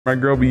My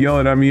girl be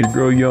yelling at me. Your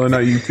girl yelling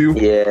at you too?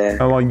 Yeah.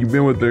 How long you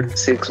been with her?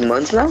 6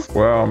 months now?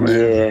 Wow,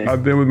 man. Yeah.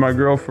 I've been with my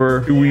girl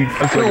for 2 weeks.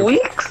 That's 2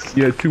 weeks?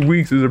 Yeah, 2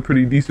 weeks is a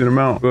pretty decent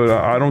amount, but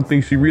I don't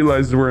think she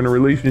realizes we're in a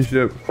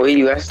relationship. Wait,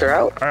 you asked her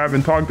out? I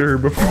haven't talked to her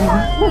before.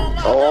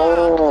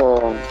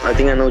 Oh, I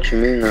think I know what you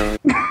mean now.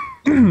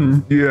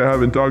 Yeah, I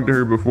haven't talked to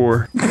her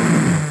before.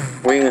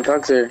 When you gonna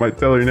talk to her? Might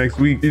tell her next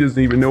week. She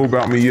doesn't even know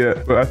about me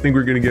yet, but I think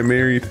we're gonna get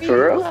married.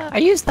 For real? Are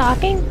you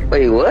stalking?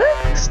 Wait, what?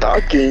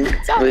 Stalking?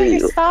 Sounds like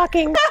you're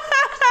stalking.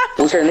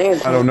 What's her name?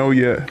 I don't know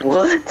yet.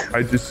 What?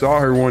 I just saw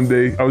her one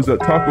day. I was at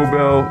Taco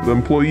Bell. The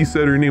employee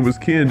said her name was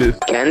Candace.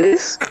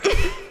 Candace?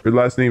 Her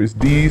last name is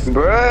Dees.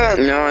 Bruh.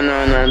 No.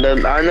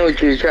 I know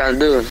what you was trying to do.